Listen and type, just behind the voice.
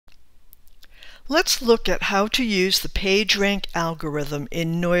Let's look at how to use the PageRank algorithm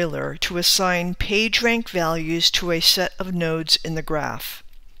in NEuler to assign PageRank values to a set of nodes in the graph.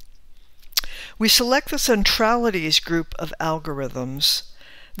 We select the centralities group of algorithms.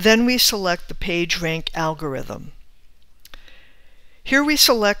 Then we select the PageRank algorithm. Here we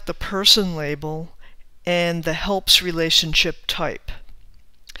select the person label and the helps relationship type.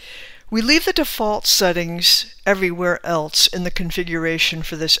 We leave the default settings everywhere else in the configuration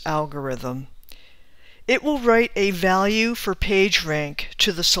for this algorithm. It will write a value for PageRank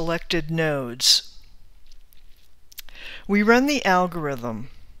to the selected nodes. We run the algorithm.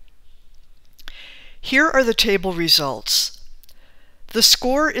 Here are the table results. The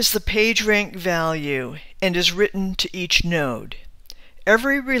score is the PageRank value and is written to each node.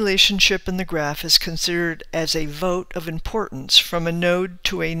 Every relationship in the graph is considered as a vote of importance from a node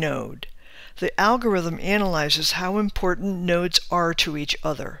to a node. The algorithm analyzes how important nodes are to each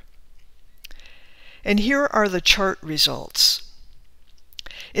other. And here are the chart results.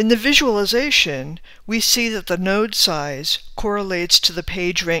 In the visualization, we see that the node size correlates to the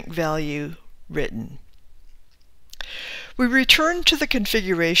PageRank value written. We return to the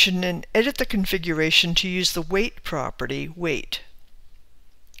configuration and edit the configuration to use the weight property, weight.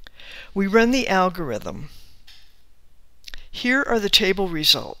 We run the algorithm. Here are the table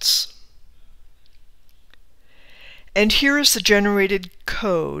results. And here is the generated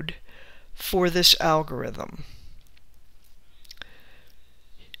code for this algorithm.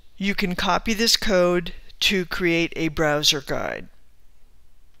 You can copy this code to create a browser guide.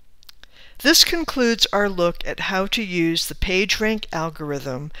 This concludes our look at how to use the PageRank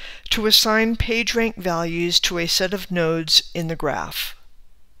algorithm to assign PageRank values to a set of nodes in the graph.